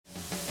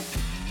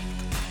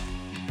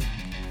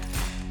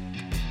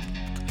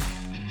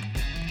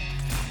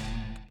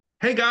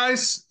Hey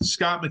guys,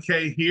 Scott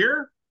McKay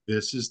here.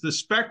 This is The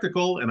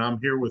Spectacle, and I'm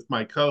here with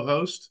my co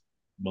host,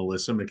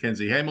 Melissa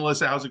McKenzie. Hey,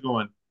 Melissa, how's it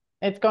going?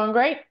 It's going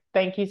great.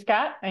 Thank you,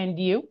 Scott. And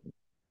you?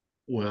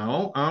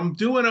 Well, I'm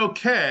doing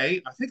okay.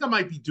 I think I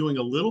might be doing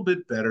a little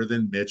bit better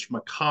than Mitch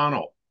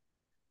McConnell.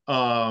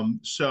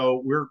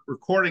 So we're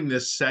recording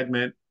this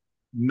segment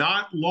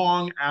not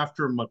long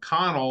after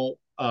McConnell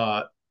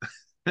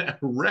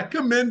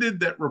recommended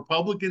that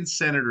Republican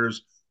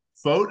senators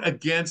vote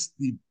against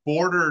the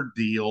border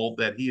deal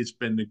that he has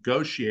been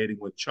negotiating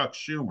with Chuck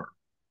Schumer.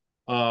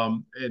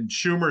 And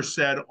Schumer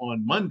said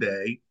on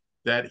Monday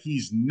that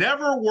he's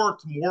never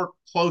worked more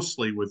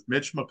closely with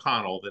Mitch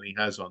McConnell than he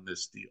has on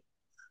this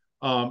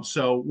deal.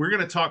 So we're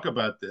going to talk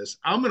about this.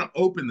 I'm going to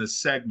open the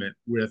segment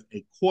with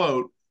a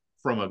quote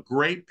from a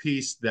great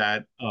piece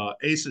that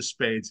Ace of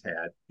Spades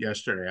had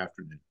yesterday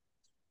afternoon.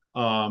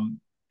 Um,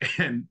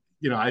 and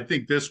I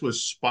think this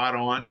was spot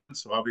on.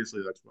 So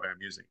obviously that's why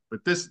I'm using it.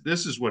 But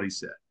this is what he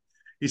said.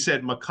 He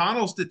said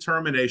McConnell's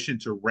determination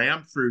to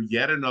ram through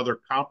yet another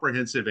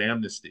comprehensive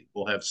amnesty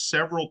will have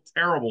several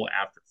terrible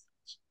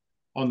aftereffects.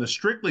 On the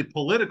strictly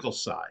political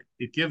side,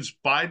 it gives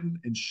Biden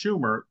and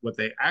Schumer what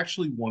they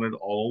actually wanted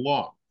all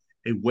along,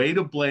 a way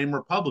to blame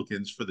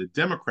Republicans for the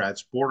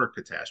Democrats' border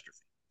catastrophe.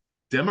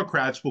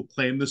 Democrats will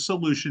claim the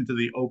solution to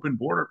the open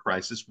border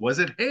crisis was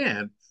at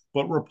hand,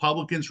 but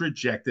Republicans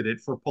rejected it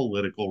for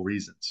political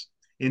reasons.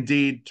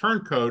 Indeed,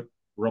 turncoat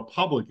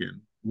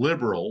Republican,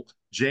 liberal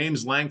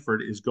James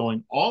Langford is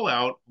going all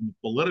out on the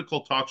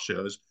political talk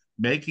shows,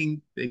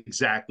 making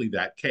exactly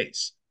that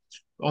case.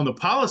 On the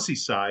policy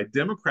side,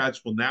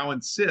 Democrats will now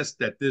insist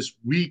that this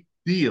weak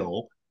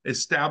deal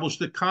establish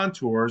the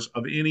contours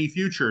of any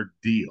future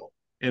deal.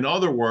 In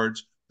other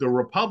words, the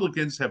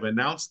Republicans have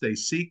announced they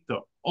seek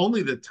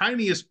only the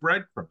tiniest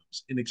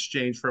breadcrumbs in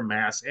exchange for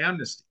mass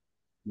amnesty.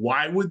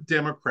 Why would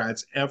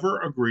Democrats ever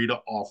agree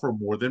to offer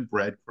more than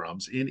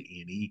breadcrumbs in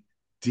any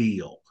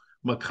deal?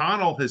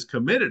 McConnell has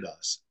committed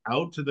us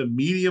out to the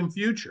medium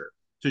future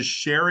to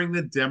sharing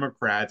the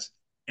Democrats'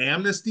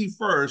 amnesty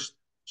first,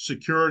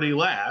 security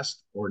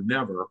last, or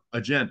never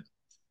agenda.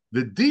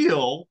 The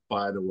deal,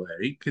 by the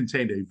way,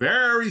 contained a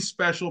very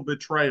special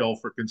betrayal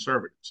for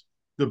conservatives.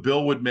 The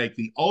bill would make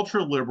the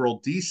ultra liberal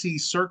D.C.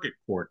 Circuit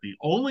Court the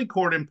only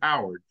court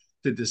empowered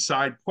to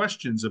decide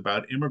questions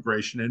about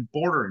immigration and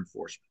border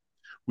enforcement.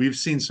 We've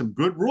seen some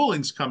good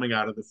rulings coming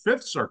out of the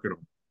Fifth Circuit.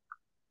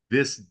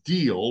 This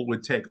deal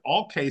would take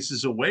all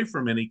cases away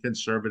from any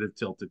conservative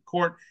tilted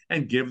court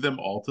and give them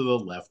all to the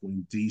left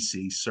wing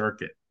DC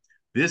circuit.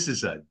 This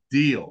is a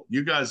deal.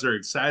 You guys are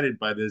excited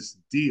by this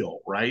deal,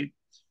 right?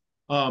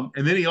 And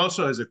then he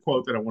also has a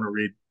quote that I want to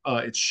read.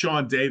 It's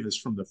Sean Davis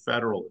from The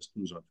Federalist,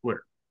 who's on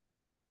Twitter.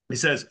 He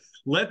says,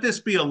 let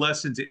this be a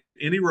lesson to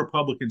any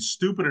Republican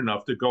stupid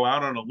enough to go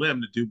out on a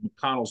limb to do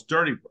McConnell's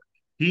dirty work.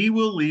 He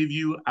will leave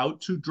you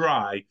out to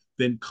dry,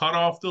 then cut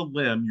off the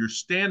limb you're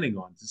standing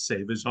on to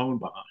save his own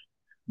behind.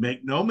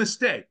 Make no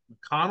mistake,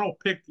 McConnell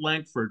picked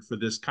Lankford for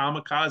this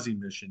kamikaze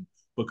mission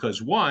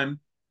because one,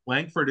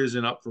 Lankford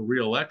isn't up for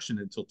re-election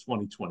until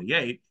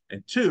 2028,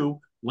 and two,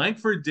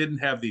 Lankford didn't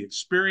have the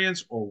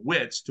experience or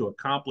wits to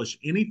accomplish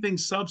anything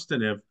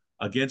substantive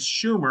against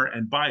Schumer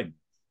and Biden,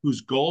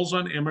 whose goals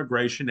on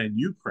immigration and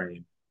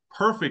Ukraine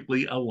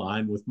perfectly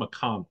align with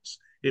McConnell's.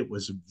 It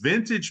was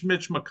vintage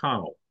Mitch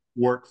McConnell,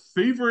 worked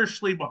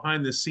feverishly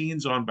behind the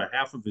scenes on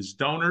behalf of his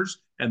donors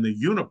and the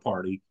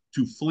Uniparty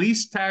to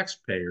fleece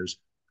taxpayers,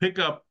 pick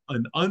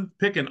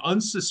an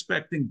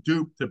unsuspecting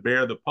dupe to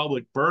bear the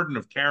public burden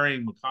of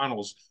carrying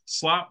McConnell's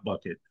slop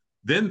bucket,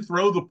 then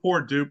throw the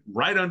poor dupe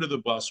right under the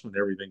bus when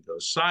everything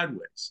goes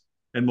sideways.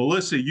 And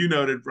Melissa, you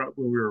noted when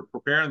we were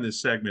preparing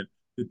this segment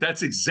that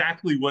that's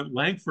exactly what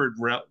Lankford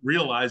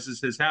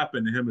realizes has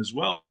happened to him as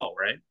well,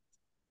 right?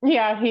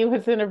 Yeah, he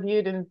was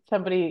interviewed and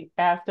somebody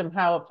asked him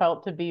how it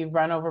felt to be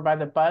run over by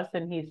the bus,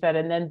 and he said,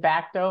 and then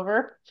backed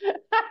over.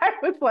 I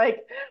was like,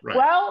 Right.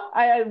 well,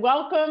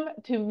 welcome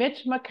to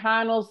Mitch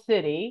McConnell's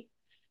city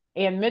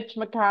and Mitch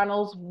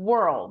McConnell's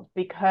world,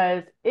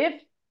 because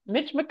if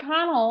Mitch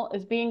McConnell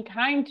is being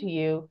kind to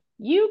you,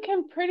 you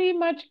can pretty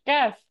much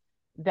guess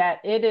that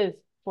it is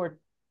for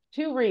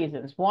two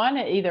reasons. One,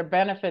 it either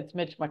benefits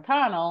Mitch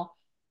McConnell,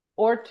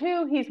 or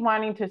two, he's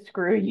wanting to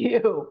screw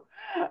you.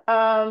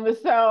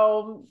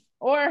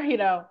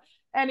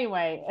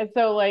 Anyway, and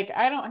so like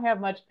I don't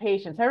have much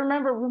patience. I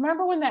remember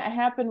when that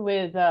happened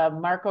with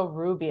Marco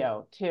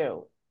Rubio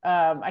too.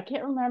 I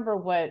can't remember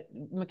what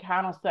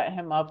McConnell set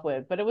him up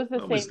with, but it was the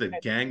That same. was the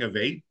Gang of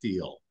Eight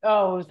deal,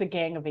 Oh, it was the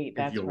Gang of Eight. if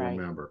That's you'll right.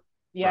 remember,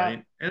 Yeah,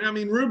 right? And I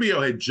mean,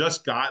 Rubio had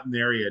just gotten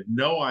there. He had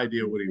no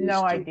idea what he was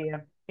no doing.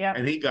 idea. Yep,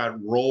 And he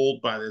got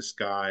rolled by this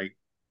guy.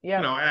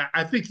 yep.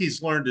 I think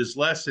he's learned his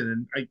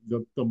lesson. And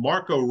the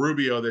Marco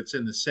Rubio that's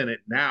in the Senate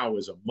now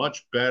is a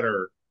much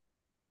better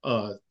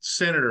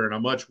senator and a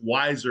much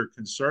wiser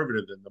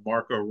conservative than the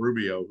Marco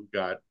Rubio who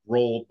got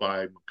rolled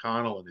by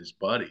McConnell and his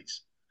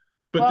buddies.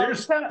 But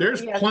Well,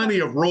 there's plenty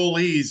of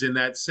rollees in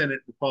that Senate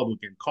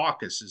Republican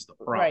caucus is the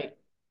problem. right.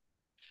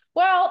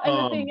 Well,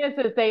 and the thing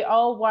Um, is they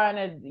all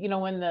wanted,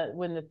 when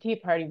the Tea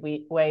Party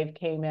wave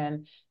came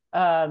in,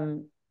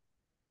 um,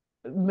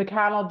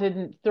 McConnell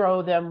didn't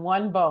throw them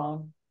one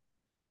bone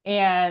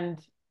and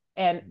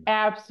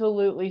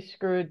absolutely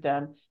screwed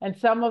them. And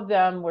some of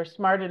them were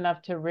smart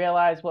enough to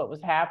realize what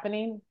was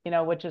happening,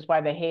 which is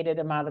why they hated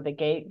him out of the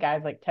gate,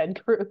 guys like Ted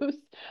Cruz.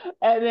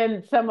 And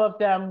then some of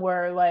them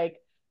were like,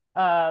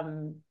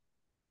 um,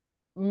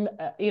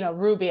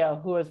 Rubio,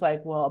 who was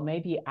like, well,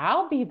 maybe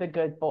I'll be the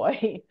good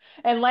boy.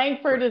 And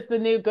Langford Right. is the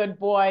new good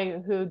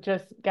boy who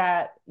just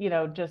got,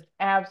 just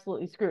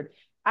absolutely screwed.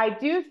 I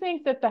do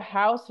think that the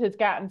House has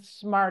gotten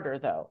smarter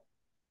though.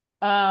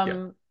 Yeah.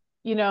 Um,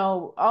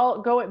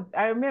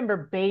 I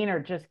remember Boehner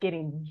just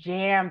getting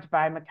jammed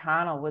by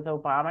McConnell with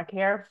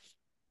Obamacare.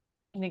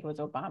 I think it was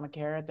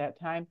Obamacare at that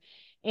time.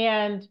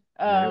 And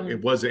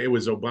It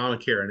was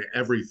Obamacare and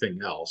everything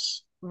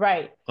else.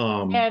 right.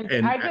 And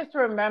And I just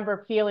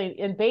remember feeling,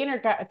 and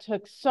Boehner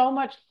took so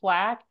much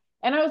flack.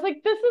 And I was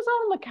like, this is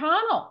all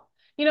McConnell.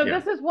 yeah,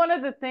 This is one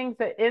of the things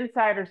that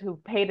insiders who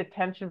paid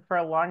attention for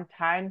a long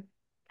time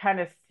kind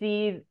of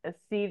see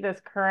this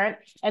current.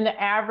 And the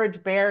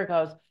average bear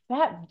goes,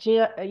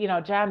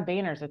 John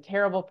Boehner's a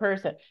terrible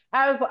person.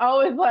 I was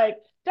always like,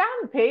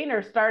 John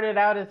Boehner started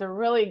out as a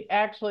really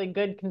actually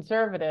good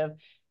conservative.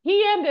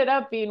 He ended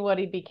up being what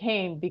he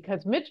became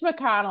because Mitch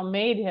McConnell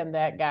made him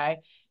that guy,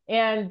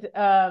 and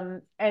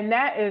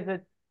that is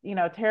a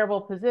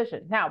terrible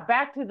position. Now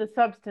back to the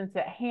substance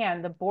at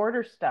hand, the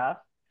border stuff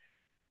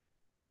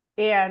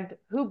and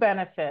who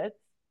benefits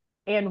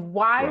and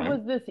why right.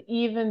 was this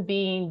even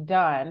being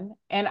done.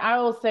 And I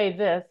will say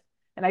this,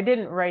 and I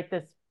didn't write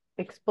this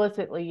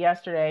explicitly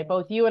yesterday.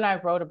 Both you and I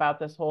wrote about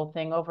this whole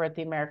thing over at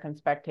the American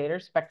Spectator,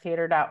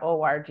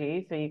 spectator.org,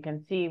 so you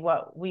can see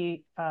what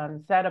we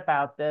said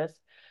about this.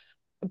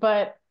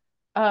 But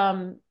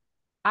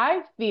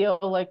I feel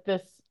like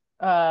this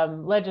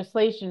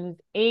legislation is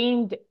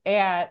aimed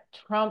at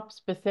Trump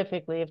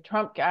specifically. If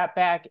Trump got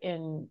back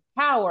in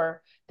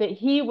power, that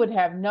he would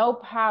have no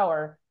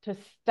power to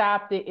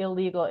stop the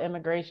illegal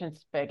immigration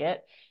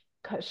spigot,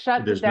 shut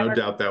the There's no Democrats.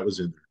 doubt that was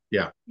in there.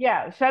 Yeah.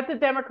 Yeah, shut the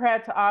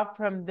Democrats off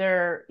from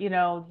their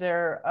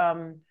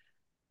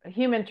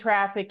human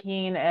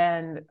trafficking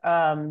and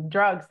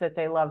drugs that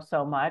they love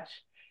so much,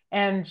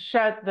 and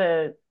shut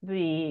the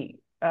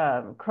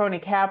crony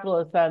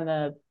capitalists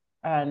on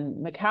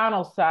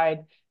McConnell's side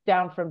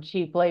down from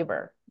cheap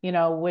labor.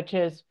 Which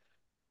is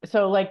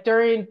so like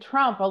during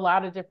Trump, a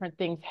lot of different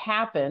things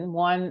happen.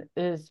 One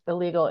is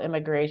illegal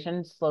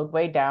immigration slowed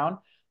way down.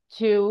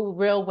 Two,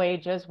 real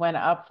wages went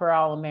up for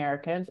all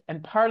Americans.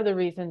 And part of the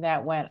reason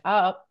that went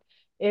up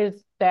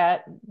is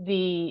that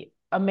the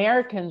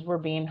Americans were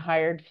being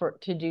hired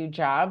to do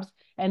jobs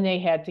and they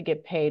had to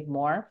get paid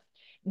more.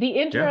 The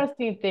Yeah.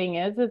 interesting thing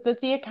is that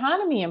the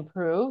economy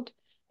improved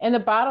and the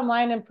bottom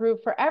line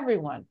improved for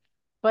everyone.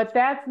 But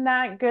that's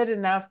not good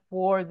enough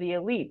for the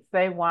elites.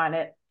 They want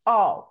it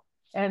all.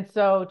 And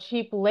so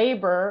cheap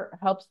labor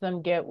helps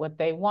them get what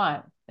they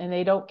want. And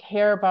they don't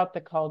care about the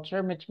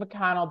culture. Mitch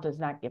McConnell does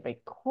not give a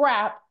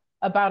crap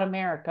about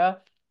America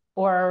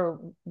or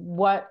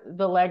what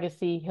the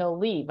legacy he'll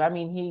leave. I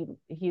mean,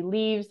 he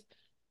leaves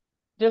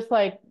just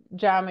like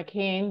John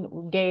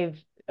McCain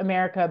gave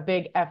America a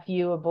big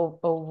FU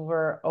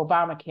over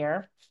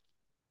Obamacare.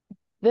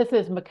 This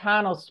is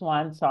McConnell's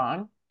swan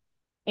song,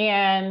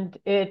 and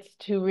it's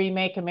to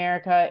remake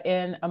America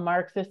in a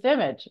Marxist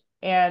image.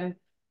 And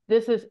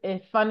this is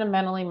a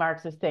fundamentally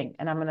Marxist thing.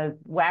 And I'm going to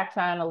wax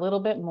on a little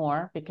bit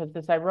more because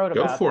I wrote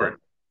Go about for this, it.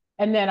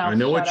 and then I'll I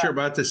know shut what you're up.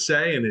 about to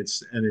say, and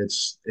it's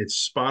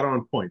spot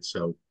on point.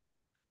 So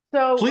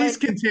So, please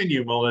like,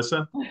 continue,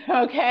 Melissa.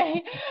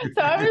 okay.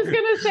 So I'm just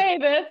going to say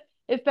this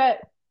is that,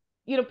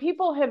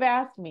 people have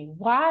asked me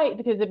why,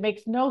 because it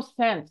makes no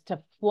sense to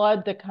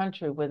flood the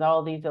country with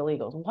all these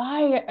illegals.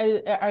 Why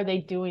are they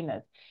doing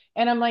this?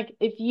 And I'm like,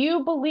 if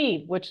you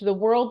believe, which the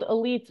world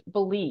elites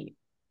believe,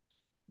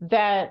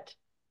 that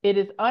it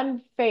is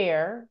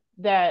unfair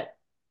that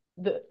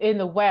in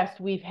the West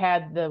we've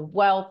had the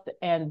wealth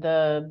and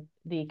the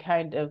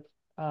kind of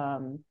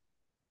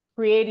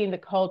creating the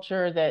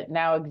culture that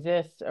now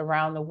exists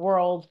around the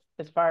world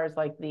as far as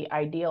like the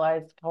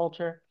idealized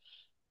culture.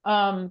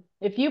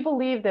 If you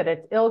believe that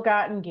it's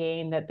ill-gotten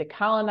gain, that the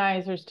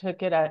colonizers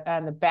took it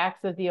on the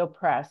backs of the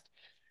oppressed,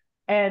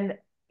 and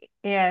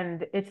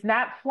it's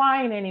not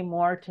flying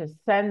anymore to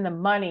send the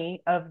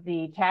money of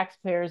the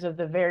taxpayers of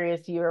the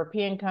various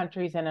European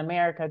countries and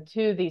America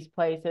to these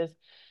places,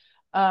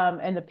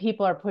 and the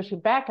people are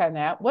pushing back on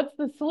that. What's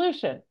the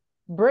solution?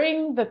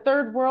 Bring the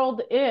third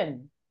world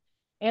in.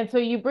 And so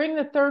you bring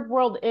the third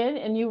world in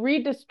and you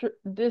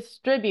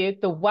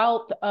redistribute the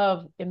wealth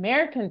of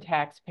American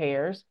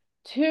taxpayers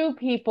to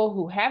people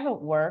who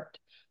haven't worked,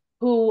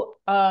 who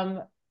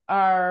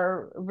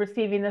are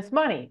receiving this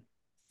money.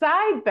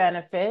 Side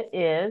benefit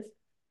is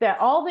that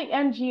all the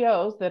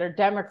NGOs that are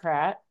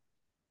Democrat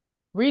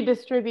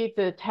redistribute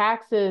the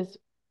taxes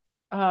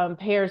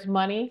payers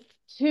money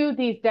to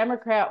these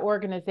Democrat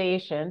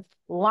organizations,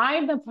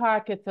 line the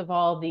pockets of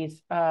all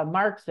these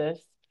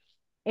Marxists,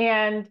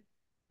 and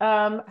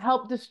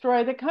help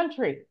destroy the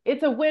country.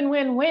 It's a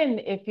win-win-win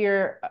if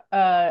you're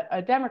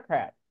a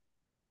Democrat.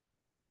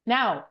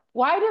 Now,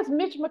 why does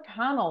Mitch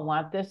McConnell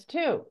want this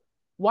too?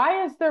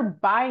 Why is there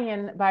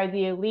buy-in by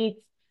the elites,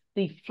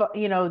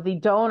 the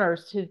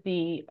donors to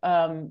the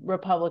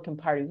Republican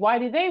Party? Why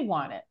do they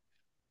want it?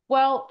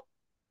 Well,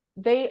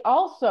 they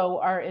also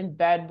are in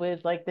bed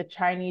with like the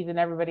Chinese and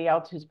everybody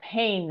else who's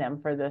paying them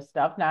for this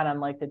stuff, not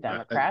unlike the I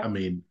Democrats.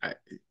 mean,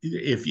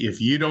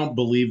 if you don't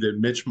believe that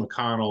Mitch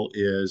McConnell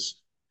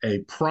is a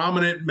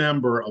prominent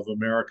member of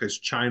America's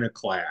China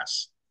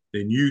class,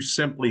 then you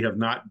simply have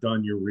not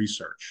done your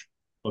research.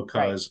 Right.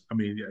 Because I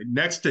mean,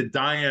 next to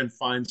Dianne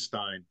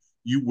Feinstein,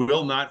 you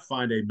will not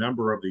find a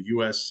member of the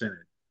U.S.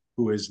 Senate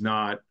who is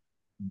not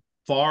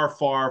far,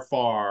 far,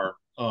 far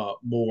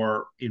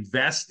more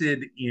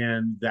invested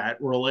in that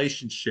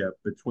relationship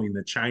between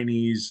the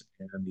Chinese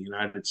and the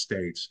United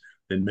States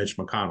than Mitch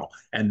McConnell.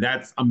 And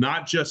that's, I'm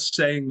not just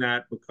saying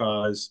that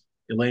because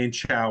Elaine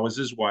Chao is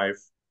his wife.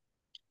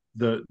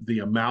 The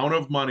amount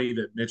of money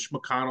that Mitch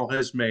McConnell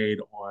has made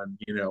on,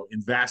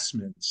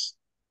 investments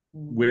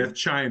Mm-hmm. with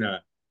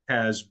China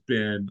has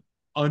been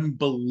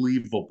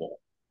unbelievable.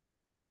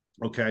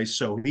 Okay,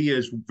 so he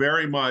is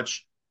very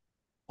much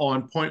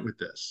on point with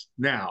this.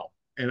 Now,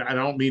 and I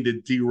don't mean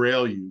to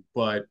derail you,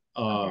 but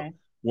Okay.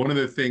 one of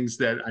the things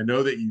that I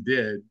know that you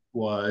did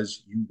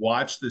was you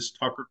watched this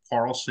Tucker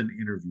Carlson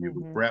interview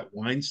with Mm-hmm. Brett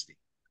Weinstein,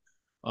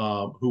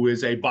 who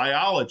is a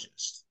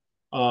biologist,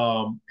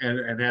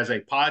 and has a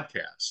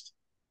podcast.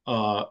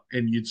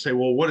 And you'd say,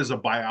 well, what does a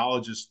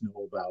biologist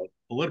know about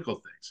political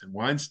things? And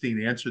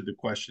Weinstein answered the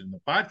question in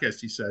the podcast.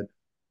 He said,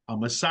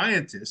 I'm a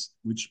scientist,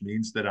 which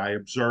means that I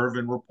observe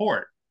and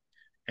report.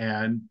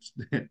 And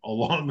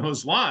along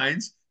those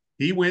lines,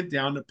 he went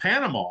down to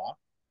Panama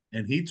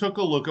and he took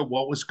a look at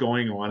what was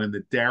going on in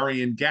the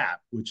Darien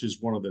Gap, which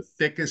is one of the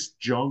thickest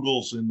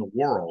jungles in the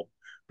world,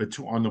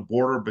 on the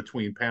border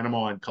between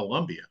Panama and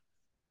Colombia,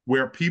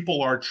 where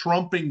people are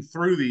trumping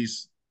through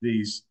this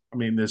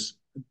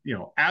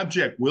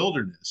abject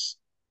wilderness,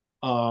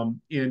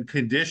 in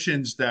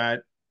conditions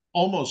that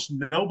almost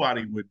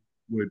nobody would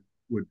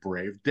would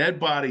brave. Dead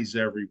bodies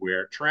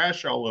everywhere,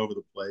 trash all over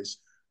the place,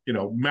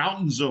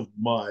 mountains of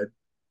mud.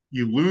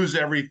 You lose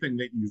everything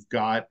that you've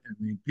got. I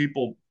mean,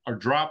 people are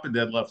dropping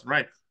dead left and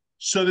right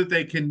so that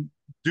they can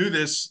do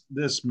this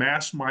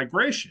mass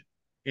migration.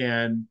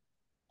 And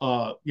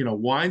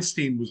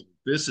Weinstein was,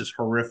 this is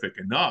horrific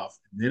enough.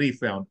 And then he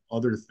found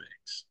other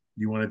things.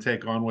 You want to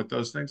take on what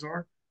those things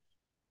are?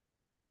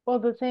 Well,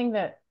 the thing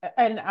that,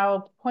 and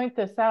I'll point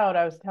this out,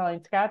 I was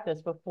telling Scott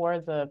this before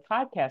the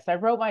podcast. I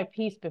wrote my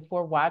piece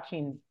before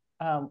watching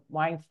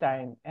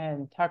Weinstein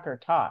and Tucker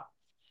talk.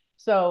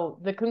 So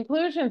the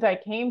conclusions I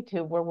came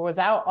to were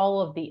without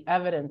all of the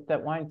evidence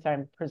that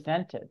Weinstein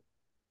presented.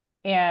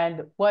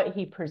 And what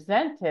he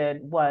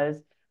presented was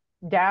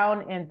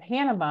down in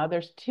Panama,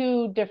 there's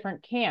two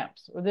different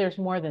camps. Or there's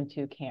more than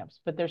two camps,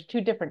 but there's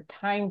two different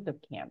kinds of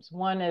camps.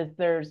 One is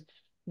there's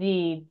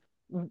the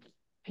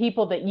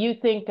people that you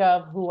think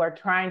of who are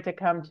trying to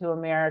come to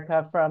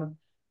America from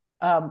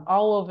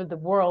all over the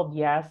world,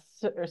 yes,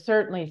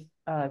 certainly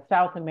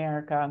South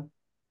America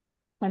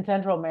and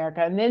Central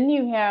America. And then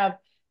you have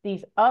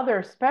these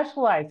other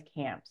specialized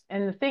camps.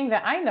 And the thing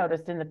that I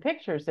noticed in the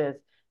pictures is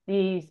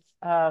these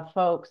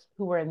folks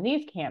who were in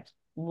these camps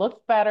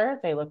looked better.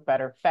 They looked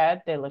better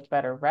fed. They looked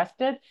better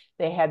rested.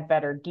 They had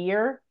better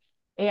gear.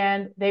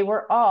 And they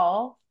were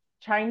all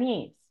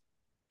Chinese.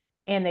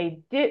 And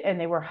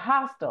they were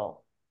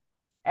hostile,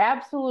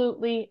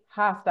 absolutely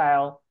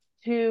hostile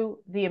to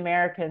the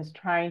Americans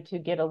trying to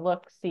get a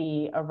look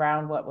see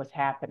around what was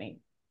happening.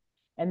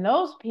 And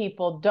those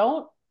people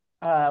don't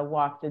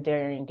walk the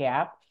Darien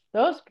Gap.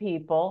 Those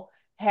people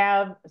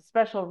have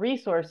special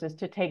resources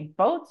to take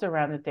boats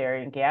around the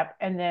Darien Gap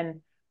and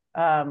then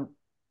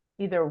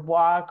either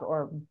walk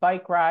or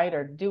bike ride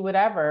or do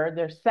whatever.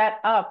 They're set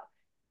up.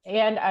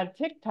 And on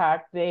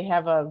TikTok, they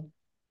have a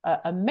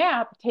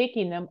map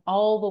taking them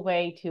all the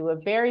way to a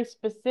very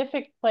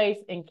specific place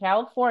in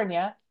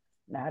California,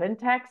 not in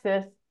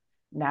Texas,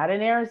 not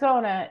in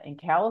Arizona, in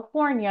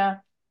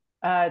California,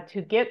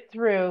 to get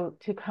through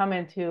to come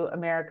into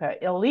America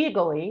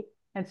illegally.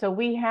 And so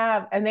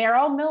and they are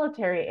all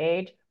military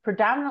age,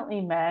 predominantly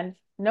men,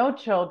 no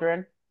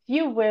children,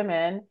 few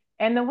women,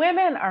 and the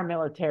women are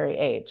military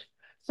age.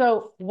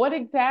 So, what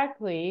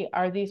exactly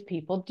are these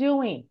people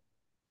doing?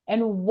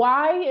 And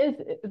why is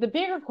the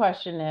bigger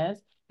question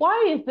is,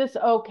 why is this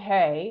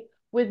okay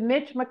with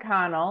Mitch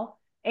McConnell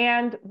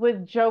and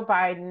with Joe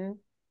Biden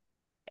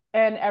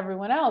and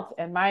everyone else?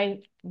 And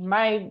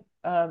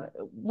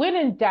when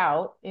in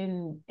doubt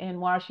in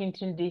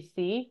Washington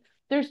D.C.,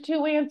 there's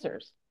two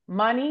answers: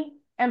 money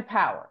and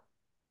power,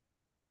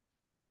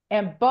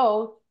 and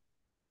both.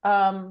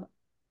 Um,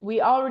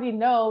 we already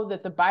know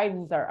that the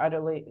Bidens are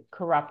utterly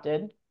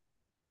corrupted,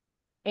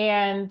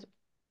 and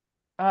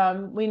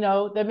we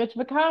know that Mitch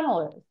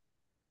McConnell is,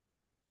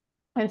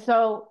 and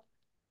so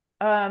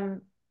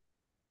um,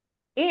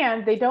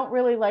 and they don't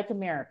really like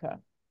America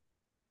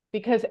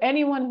because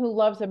anyone who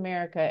loves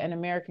America and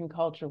American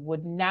culture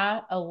would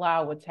not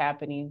allow what's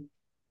happening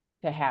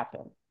to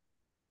happen.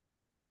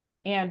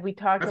 And we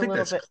talked I a think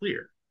little that's bit,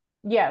 clear.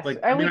 Yes, Like,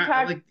 I and mean, we I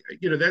talked.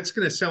 like, that's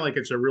going to sound like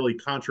it's a really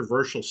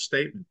controversial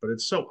statement, but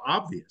it's so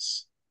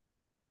obvious.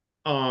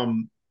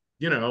 Um,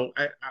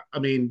 I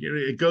mean,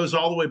 it goes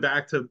all the way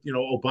back to,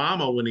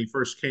 Obama when he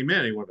first came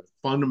in. He wanted to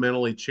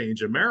fundamentally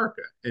change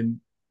America. And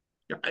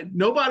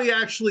nobody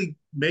actually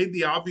made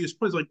the obvious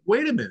point. Like,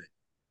 wait a minute.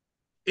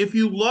 If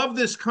you love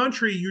this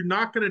country, you're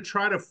not going to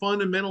try to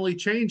fundamentally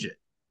change it,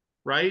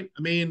 right?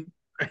 I mean,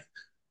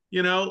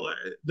 you know,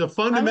 the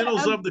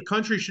fundamentals I'm of the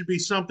country should be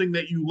something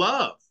that you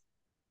love.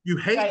 You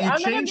hate, right. you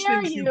I'm gonna change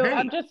marry things you you.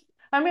 hate.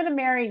 I'm gonna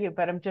marry you,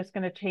 but I'm just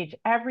gonna change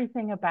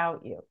everything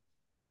about you.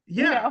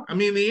 You Yeah. know, I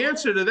mean, the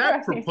answer to that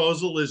right?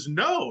 proposal is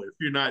no, if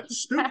you're not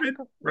stupid,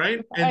 Exactly.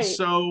 right? And Right.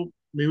 so,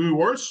 I mean, we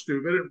were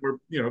stupid and we're,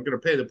 going to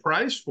pay the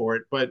price for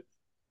it. But,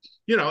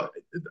 you know,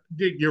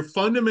 you're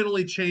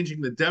fundamentally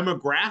changing the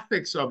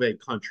demographics of a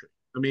country.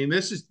 I mean,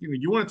 this is,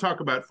 you want to talk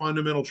about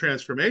fundamental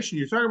transformation.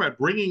 You're talking about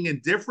bringing in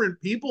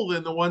different people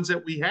than the ones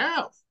that we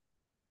have.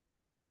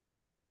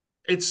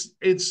 It's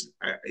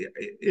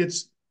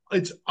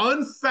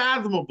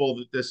unfathomable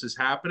that this is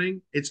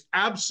happening. It's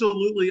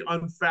absolutely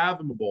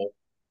unfathomable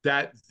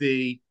that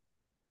the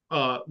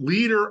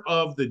leader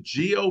of the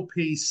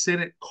GOP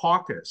Senate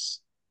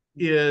caucus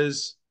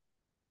is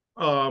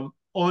on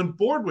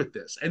board with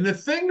this. And the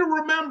thing to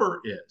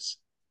remember is,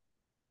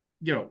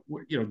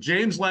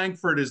 James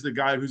Langford is the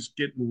guy who's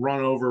getting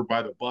run over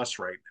by the bus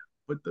right now.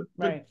 But the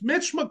Right.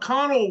 Mitch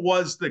McConnell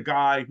was the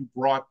guy who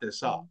brought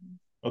this up. Mhm.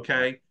 Right.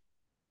 Okay,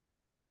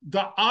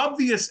 the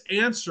obvious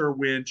answer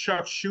when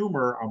Chuck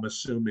Schumer, I'm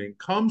assuming,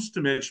 comes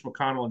to Mitch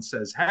McConnell and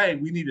says, "Hey,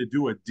 we need to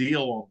do a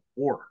deal on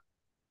the border."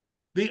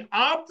 The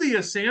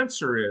obvious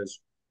answer is,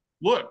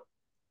 "Look,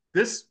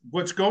 this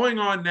what's going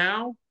on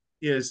now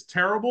is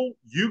terrible.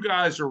 You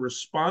guys are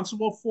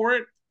responsible for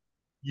it.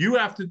 You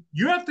have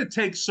to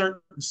take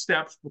certain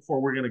steps before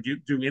we're going to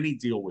do any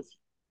deal with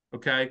you.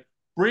 Okay?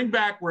 Bring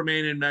back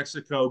Remain in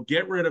Mexico,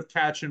 get rid of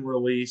catch and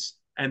release,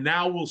 and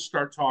now we'll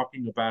start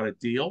talking about a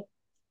deal.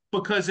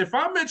 Because if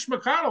I'm Mitch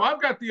McConnell,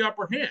 I've got the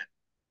upper hand.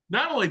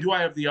 Not only do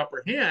I have the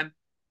upper hand,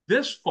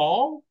 this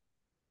fall,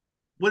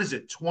 what is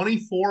it,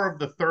 24 of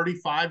the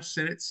 35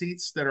 Senate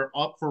seats that are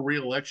up for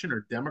reelection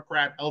are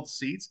Democrat held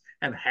seats,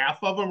 and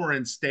half of them are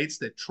in states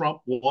that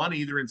Trump won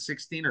either in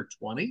 16 or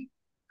 20.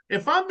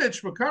 If I'm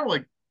Mitch McConnell,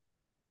 like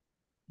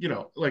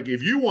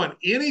if you want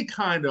any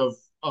kind of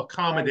Right.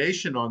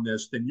 accommodation on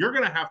this, then you're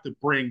going to have to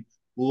bring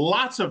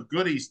lots of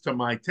goodies to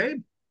my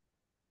table.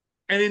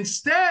 And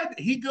instead,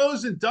 he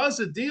goes and does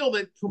a deal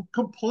that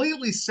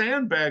completely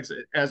sandbags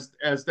it, as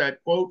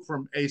that quote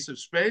from Ace of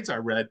Spades I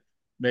read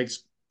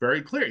makes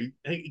very clear.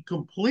 He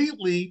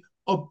completely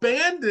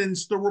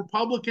abandons the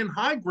Republican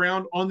high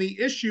ground on the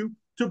issue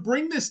to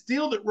bring this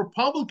deal that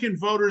Republican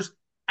voters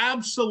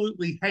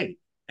absolutely hate,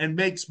 and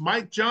makes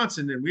Mike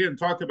Johnson, and we haven't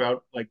talked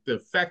about like the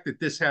effect that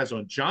this has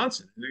on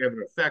Johnson, and they have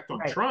an effect on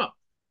Right. Trump,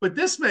 but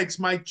this makes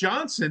Mike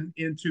Johnson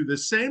into the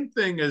same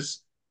thing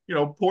as,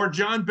 poor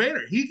John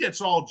Boehner. He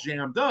gets all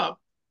jammed up.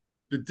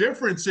 The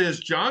difference is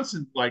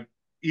Johnson, like,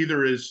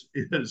 either is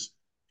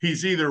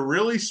he's either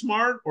really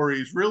smart or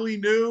he's really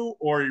new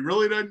or he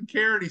really doesn't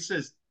care, and he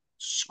says,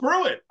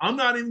 "Screw it, I'm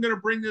not even going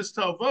to bring this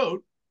to a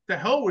vote. To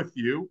hell with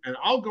you, and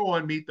I'll go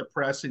on Meet the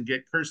Press and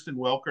get Kirsten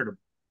Welker to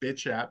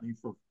bitch at me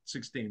for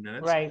 16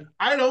 minutes. Right.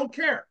 I don't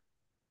care."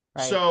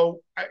 Right.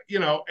 So,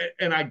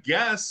 and I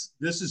guess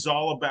this is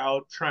all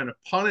about trying to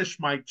punish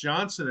Mike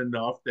Johnson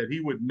enough that he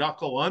would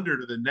knuckle under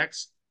to the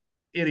next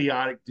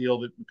idiotic deal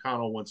that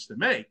McConnell wants to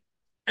make.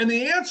 And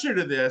the answer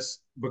to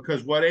this,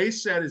 because what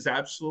Ace said is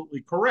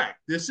absolutely correct,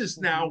 this is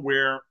now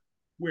Mhm.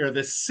 where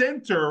the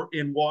center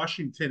in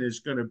Washington is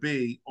going to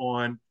be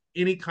on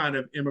any kind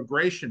of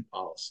immigration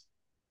policy.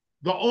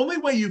 The only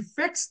way you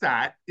fix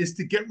that is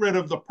to get rid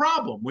of the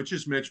problem, which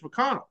is Mitch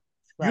McConnell.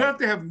 You Right. have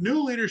to have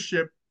new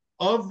leadership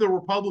of the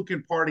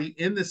Republican Party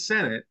in the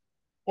Senate,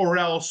 or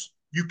else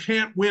you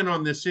can't win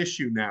on this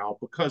issue now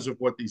because of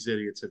what these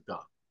idiots have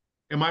done.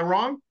 Am I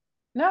wrong?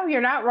 No,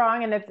 you're not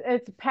wrong, and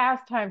it's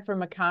past time for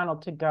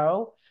McConnell to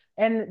go.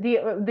 And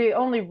the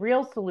only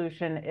real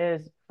solution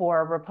is for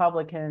a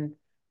Republican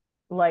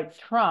like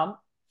Trump,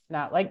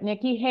 not like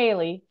Nikki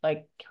Haley,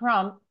 like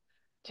Trump,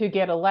 to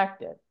get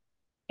elected.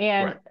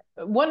 And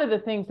Right. one of the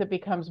things that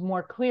becomes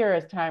more clear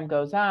as time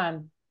goes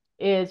on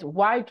is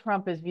why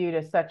Trump is viewed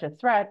as such a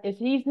threat is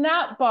he's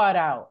not bought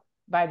out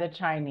by the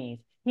Chinese.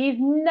 He's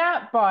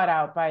not bought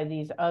out by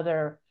these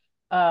other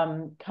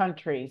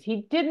countries.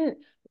 He didn't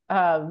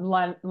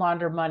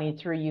launder money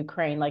through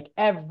Ukraine like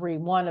every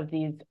one of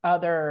these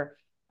other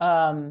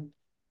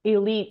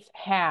elites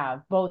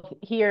have, both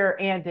here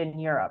and in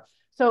Europe.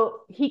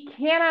 So he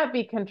cannot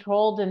be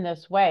controlled in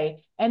this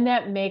way. And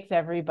that makes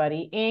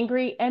everybody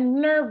angry and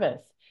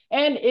nervous.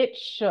 And it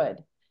should.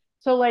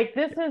 So, like,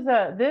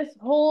 this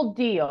whole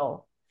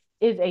deal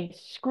is a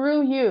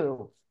screw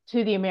you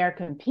to the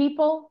American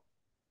people,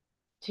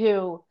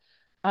 to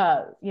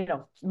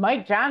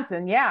Mike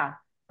Johnson, yeah.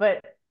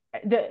 But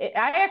I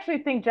actually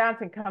think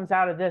Johnson comes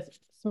out of this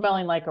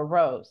smelling like a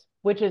rose,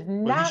 Well,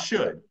 he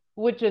should.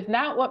 which is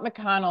not what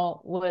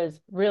McConnell was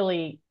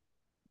really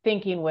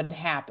thinking would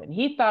happen.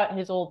 He thought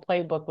his old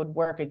playbook would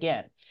work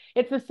again.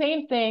 It's the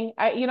same thing.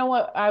 You know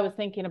what I was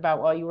thinking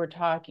about while you were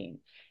talking?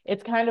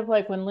 It's kind of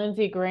like when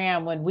Lindsey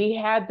Graham, when we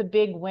had the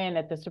big win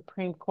at the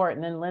Supreme Court,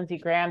 and then Lindsey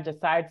Graham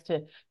decides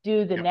to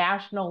do the Yeah.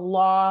 national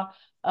law.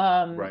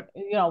 Right.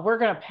 We're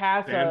going to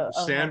pass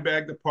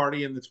Sandbag the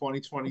party in the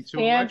 2022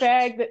 elections.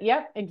 sandbag.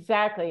 Yep,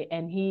 exactly.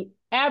 And he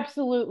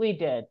absolutely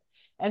did.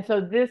 And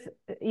so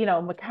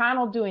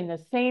McConnell doing the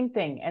same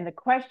thing. And the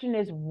question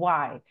is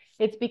why?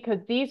 It's because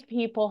these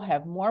people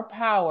have more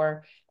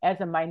power as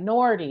a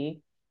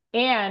minority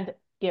and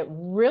get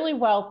really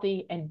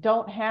wealthy and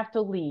don't have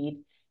to lead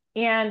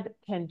and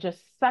can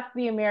just suck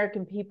the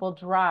American people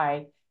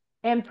dry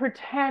and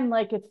pretend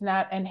like it's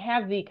not, and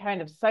have the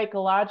kind of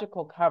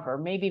psychological cover,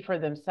 maybe for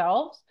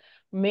themselves,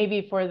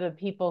 maybe for the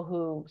people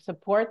who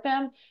support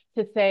them,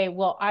 to say,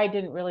 well, I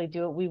didn't really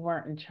do it. We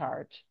weren't in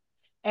charge.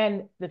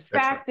 And the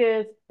fact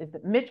is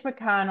that Mitch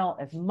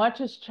McConnell, as much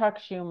as Chuck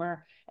Schumer,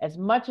 as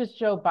much as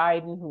Joe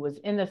Biden, who was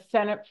in the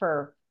Senate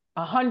for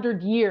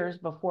 100 years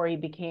before he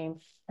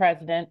became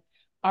president,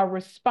 are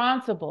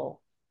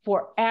responsible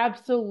for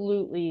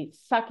absolutely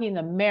sucking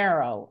the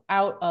marrow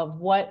out of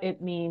what it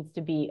means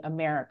to be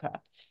America.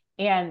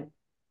 And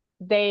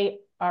they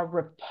are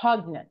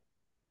repugnant.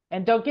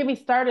 And don't get me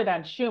started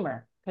on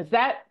Schumer, because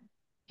that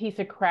piece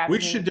of crap. We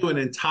should do an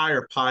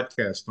entire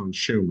podcast on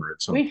Schumer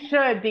at some point. We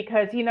should,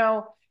 because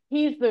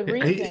he's the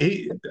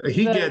reason.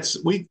 He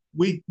gets we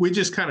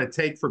just kind of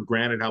take for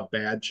granted how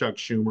bad Chuck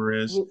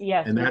Schumer is.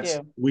 Yes, and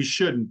we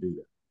shouldn't do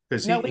that,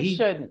 because we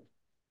shouldn't.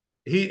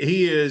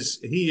 He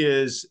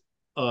is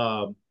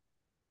one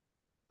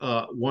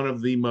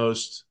of the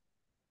most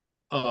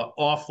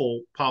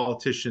awful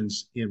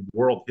politicians in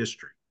world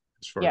history,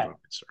 as far as I'm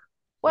concerned.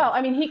 Well,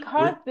 I mean, he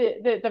caused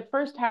the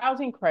first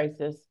housing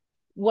crisis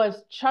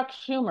was Chuck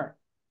Schumer.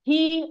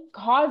 He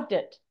caused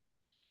it.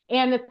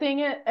 And the thing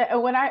is,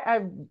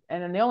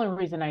 and the only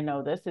reason I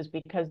know this is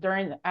because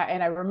and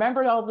I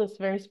remembered all this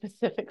very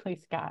specifically,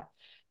 Scott,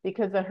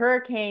 because the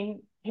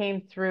hurricane came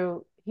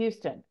through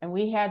Houston and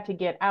we had to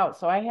get out.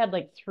 So I had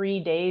like 3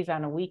 days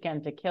on a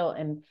weekend to kill.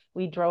 And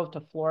we drove to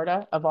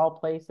Florida, of all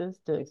places,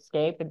 to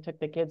escape, and took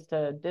the kids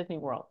to Disney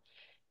World.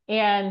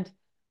 And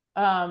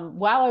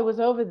while I was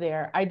over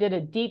there, I did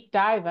a deep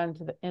dive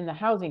in the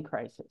housing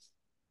crisis.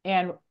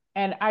 And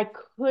I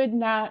could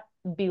not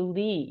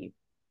believe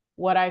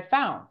what I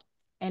found.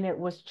 And it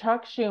was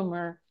Chuck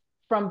Schumer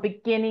from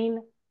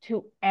beginning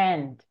to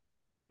end.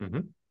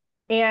 Mm-hmm.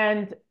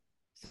 And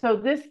so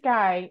this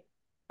guy,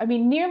 I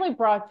mean, nearly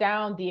brought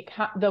down the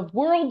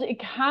world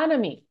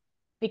economy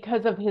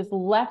because of his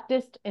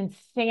leftist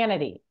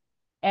insanity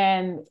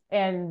and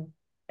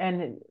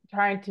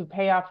trying to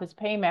pay off his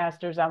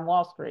paymasters on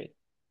Wall Street.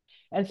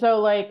 And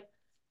so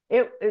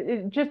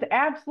it just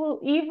absolute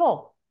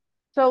evil.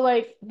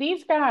 So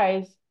these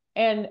guys,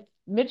 and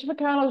Mitch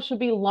McConnell should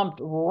be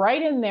lumped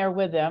right in there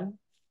with them,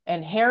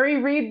 and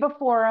Harry Reid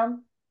before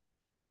him,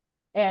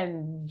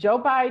 and Joe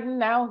Biden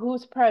now,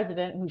 who's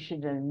president, who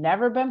should have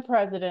never been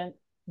president.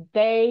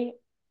 They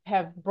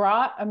have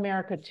brought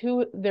America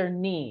to their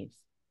knees,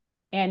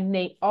 and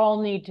they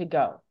all need to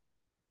go.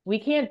 We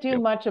can't do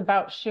much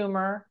about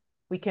Schumer.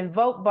 We can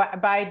vote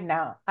Biden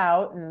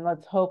out, and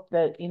let's hope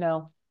that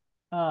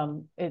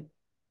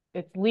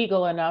it's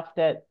legal enough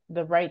that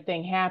the right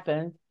thing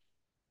happens.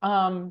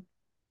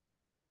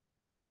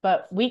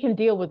 But we can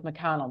deal with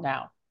McConnell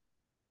now.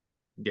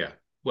 Yeah,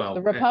 well,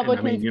 the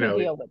Republicans can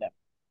deal with it.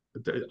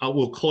 I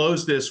will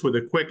close this with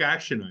a quick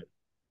action item.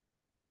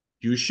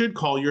 You should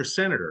call your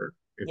senator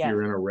if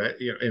you're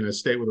in a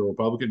state with a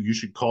Republican. You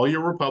should call your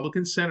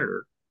Republican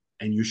senator,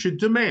 and you should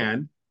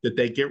demand that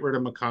they get rid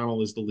of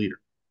McConnell as the leader.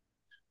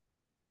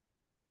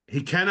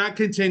 He cannot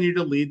continue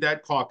to lead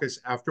that caucus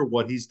after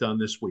what he's done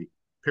this week.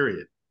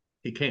 Period.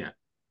 He can't.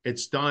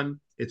 It's done.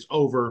 It's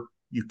over.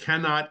 You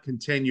cannot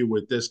continue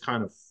with this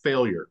kind of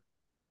failure.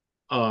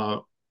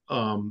 And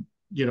I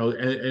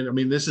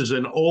mean, this is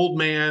an old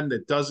man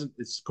that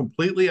it's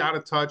completely out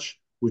of touch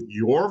with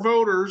your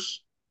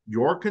voters,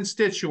 your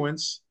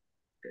constituents,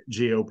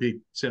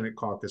 GOP Senate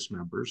caucus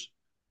members.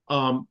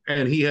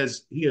 And he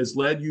has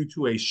led you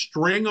to a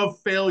string of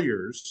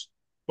failures,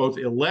 both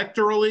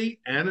electorally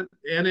and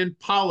in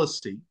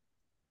policy.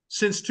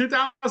 Since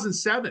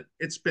 2007,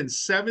 it's been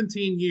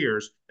 17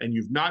 years, and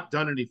you've not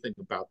done anything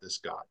about this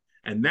guy.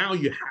 And now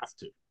you have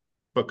to,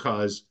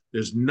 because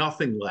there's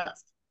nothing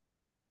left.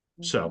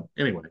 So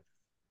anyway,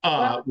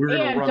 we're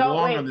going to run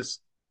long on this.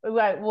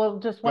 Right. Well,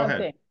 just one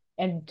thing.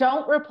 And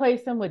don't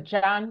replace him with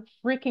John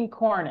freaking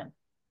Cornyn,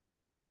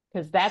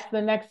 because that's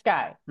the next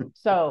guy.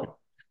 So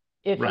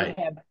if you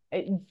have,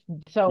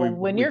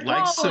 when you're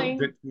calling,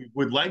 we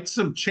would like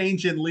some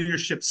change in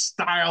leadership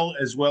style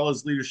as well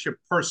as leadership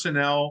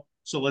personnel.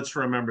 So let's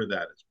remember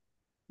that.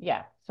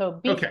 Yeah. So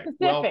be specific.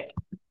 Well,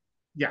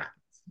 yeah.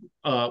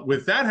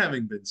 With that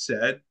having been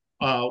said,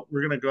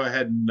 we're going to go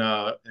ahead and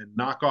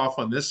knock off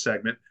on this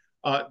segment.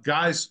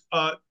 Guys,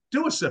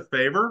 do us a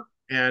favor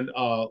and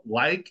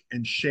like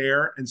and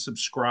share and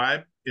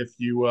subscribe if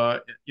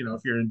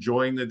if you're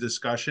enjoying the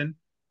discussion.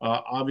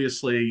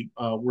 Obviously,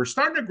 we're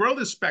starting to grow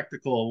this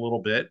spectacle a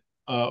little bit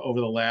over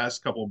the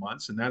last couple of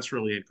months, and that's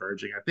really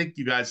encouraging. I think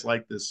you guys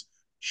like this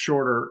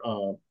shorter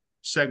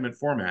segment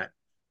format.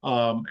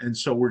 And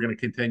so we're going to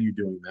continue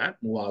doing that.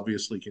 We'll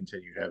obviously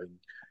continue having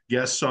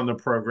guests on the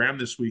program.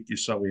 This week, you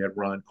saw we had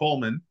Ron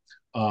Coleman.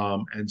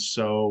 And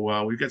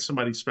so we've got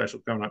somebody special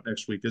coming up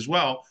next week as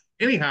well.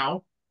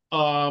 Anyhow,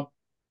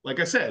 like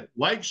I said,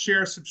 like,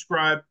 share,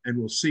 subscribe, and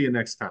we'll see you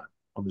next time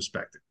on The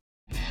Spectacle.